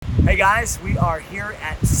Hey guys, we are here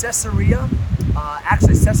at Caesarea,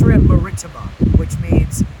 actually Caesarea Maritima, which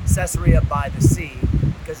means Caesarea by the sea,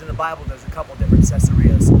 because in the Bible there's a couple different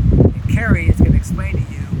Caesareas. And Carrie is going to explain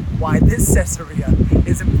to you why this Caesarea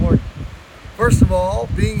is important. First of all,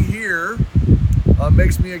 being here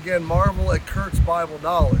makes me again marvel at Kurt's Bible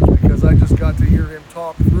knowledge, because I just got to hear him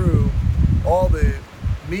talk through all the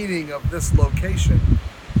meaning of this location.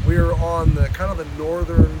 We are on the kind of the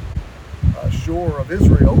northern shore of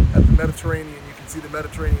Israel at the Mediterranean. You can see the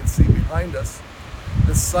Mediterranean Sea behind us.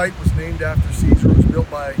 This site was named after Caesar. It was built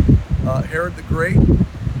by Herod the Great.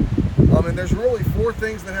 And there's really four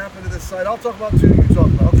things that happen to this site. I'll talk about two, you talk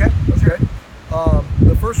about. Okay.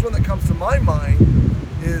 The first one that comes to my mind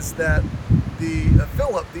is that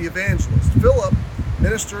Philip, the evangelist, Philip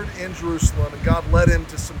ministered in Jerusalem, and God led him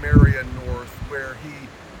to Samaria north, where he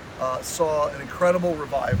saw an incredible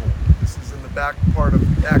revival. This is in the back part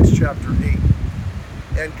of Acts chapter 8.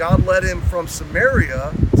 And God led him from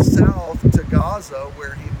Samaria south to Gaza,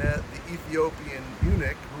 where he met the Ethiopian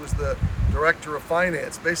eunuch, who was the director of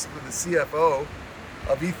finance, basically the CFO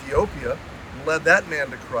of Ethiopia, and led that man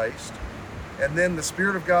to Christ. And then the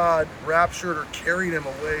Spirit of God raptured or carried him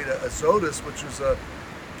away to Azotus, which was a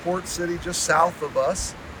port city just south of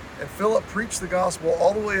us. And Philip preached the gospel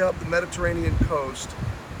all the way up the Mediterranean coast.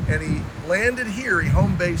 And he landed here, he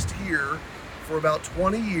home-based here for about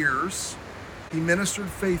 20 years. He ministered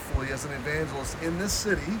faithfully as an evangelist in this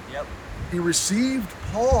city. Yep. He received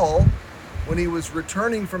Paul when he was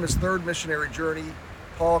returning from his third missionary journey.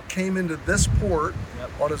 Paul came into this port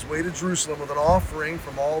on his way to Jerusalem with an offering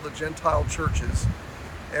from all the Gentile churches.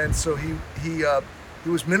 And so he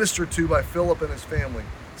was ministered to by Philip and his family.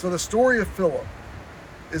 So the story of Philip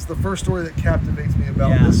is the first story that captivates me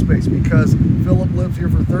about this space, because Philip lived here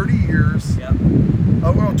for 30 years. Yep.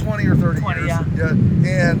 20 or 30 years. Yeah.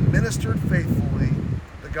 And ministered faithfully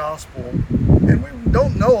the gospel. And we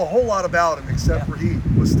don't know a whole lot about him except for he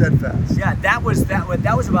was steadfast. Yeah, that was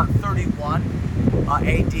about 31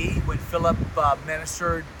 AD when Philip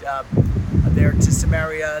ministered there to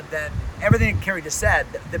Samaria. Then everything that Carrie just said,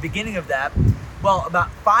 the beginning of that. Well, about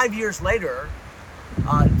 5 years later,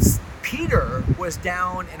 Peter was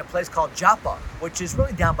down in a place called Joppa, which is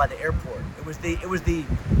really down by the airport. It was the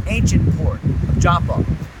ancient port of Joppa.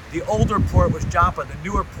 The older port was Joppa. The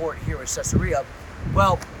newer port here is Caesarea.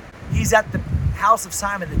 Well, he's at the house of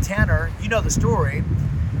Simon the tanner. You know the story.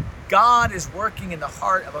 God is working in the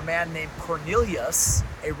heart of a man named Cornelius,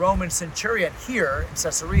 a Roman centurion here in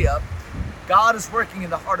Caesarea. God is working in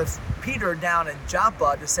the heart of Peter down in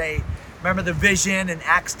Joppa to say, remember the vision in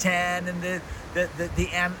Acts 10 and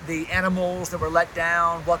the animals that were let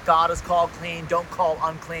down, what God has called clean, don't call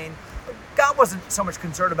unclean. God wasn't so much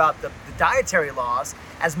concerned about the dietary laws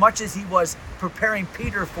as much as he was preparing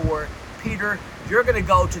Peter for, Peter, you're going to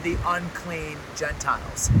go to the unclean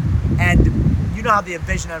Gentiles. And you know how the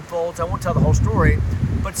vision unfolds. I won't tell the whole story,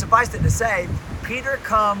 but suffice it to say, Peter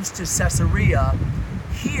comes to Caesarea.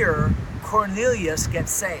 Here, Cornelius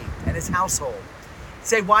gets saved and his household.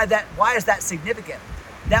 Say, why is that significant?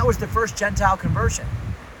 That was the first Gentile conversion.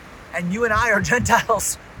 And you and I are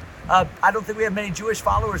Gentiles. I don't think we have many Jewish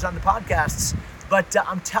followers on the podcasts, but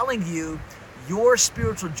I'm telling you, your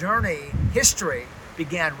spiritual journey, history,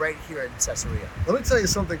 began right here in Caesarea. Let me tell you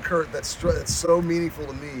something, Kurt, that's so meaningful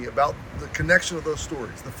to me about the connection of those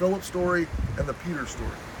stories, the Philip story and the Peter story,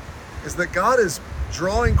 is that God is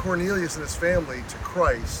drawing Cornelius and his family to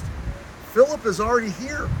Christ. Philip is already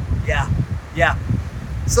here. Yeah.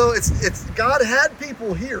 So it's God had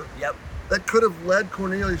people here that could have led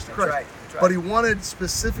Cornelius to Christ. That's right. But he wanted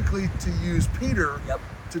specifically to use Peter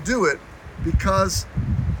to do it, because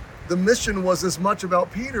the mission was as much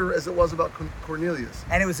about Peter as it was about Cornelius.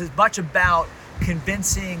 And it was as much about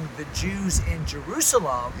convincing the Jews in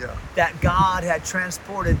Jerusalem that God had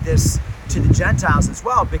transported this to the Gentiles as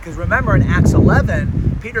well. Because remember in Acts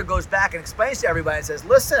 11, Peter goes back and explains to everybody and says,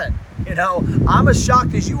 listen, I'm as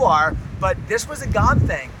shocked as you are, but this was a God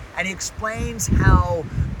thing. And he explains how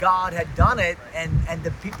God had done it, and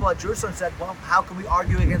the people at Jerusalem said, well, how can we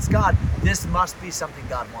argue against God? This must be something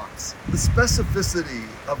God wants. The specificity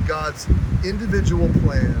of God's individual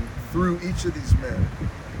plan through each of these men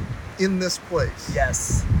in this place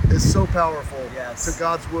is so powerful to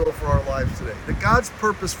God's will for our lives today. That God's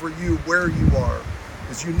purpose for you where you are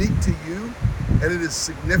is unique to you, and it is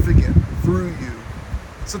significant through you.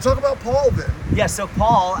 So talk about Paul then. Yeah, so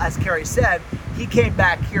Paul, as Carrie said, he came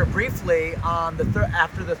back here briefly on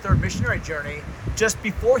after the third missionary journey, just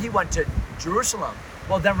before he went to Jerusalem.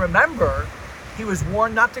 Well, then remember, he was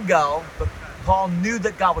warned not to go, but Paul knew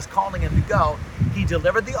that God was calling him to go. He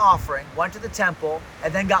delivered the offering, went to the temple,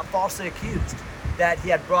 and then got falsely accused. that he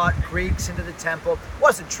had brought Greeks into the temple.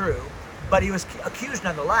 Wasn't true, but he was accused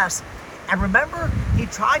nonetheless. And remember, he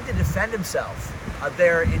tried to defend himself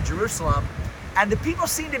there in Jerusalem, and the people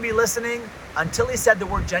seemed to be listening until he said the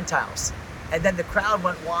word Gentiles. And then the crowd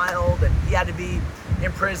went wild, and he had to be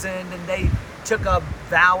imprisoned, and they took a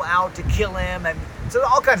vow out to kill him, and so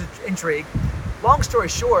all kinds of intrigue. Long story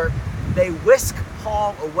short, they whisk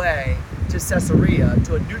Paul away to Caesarea,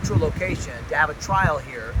 to a neutral location, to have a trial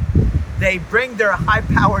here. They bring their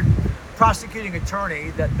high-powered prosecuting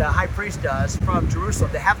attorney, that the high priest does, from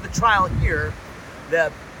Jerusalem. They have the trial here.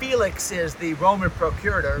 The Felix is the Roman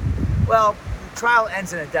procurator. Well, the trial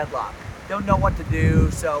ends in a deadlock. Don't know what to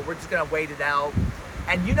do, so we're just going to wait it out.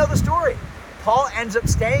 And you know the story. Paul ends up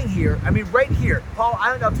staying here. I mean, right here. Paul,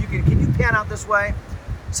 I don't know if you can you pan out this way?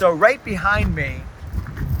 So right behind me,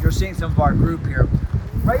 you're seeing some of our group here.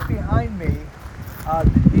 Right behind me,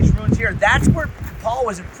 these ruins here, that's where Paul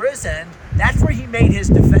was imprisoned. That's where he made his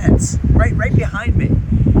defense, right behind me.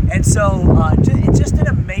 And so it's just an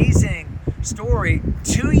amazing story.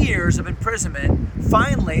 2 years of imprisonment.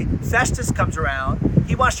 Finally, Festus comes around.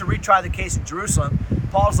 He wants to retry the case in Jerusalem.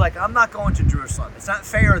 Paul's like, I'm not going to Jerusalem. It's not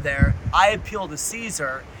fair there. I appeal to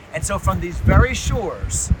Caesar. And so from these very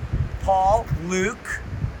shores, Paul, Luke,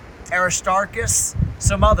 Aristarchus,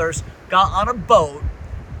 some others got on a boat,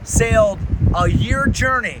 sailed a year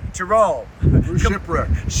journey to Rome.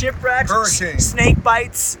 Shipwrecks, hurricanes, snake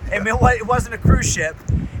bites. I mean, it wasn't a cruise ship.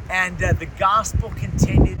 And the gospel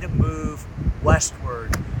continued to move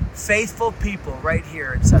westward. Faithful people right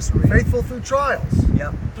here in Caesarea. Faithful through trials,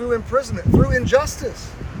 Yep. through imprisonment, through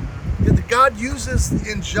injustice. Yet God uses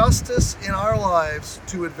injustice in our lives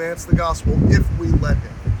to advance the gospel if we let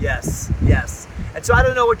Him. Yes, yes. And so I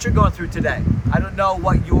don't know what you're going through today. I don't know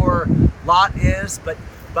what your lot is, but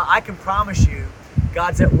I can promise you,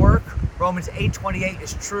 God's at work. Romans 8:28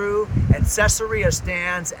 is true, and Caesarea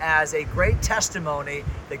stands as a great testimony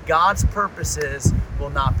that God's purposes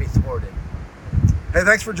will not be thwarted. Hey,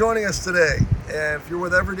 thanks for joining us today. And if you're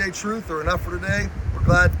with Everyday Truth or Enough for Today, we're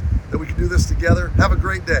glad that we can do this together. Have a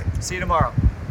great day. See you tomorrow.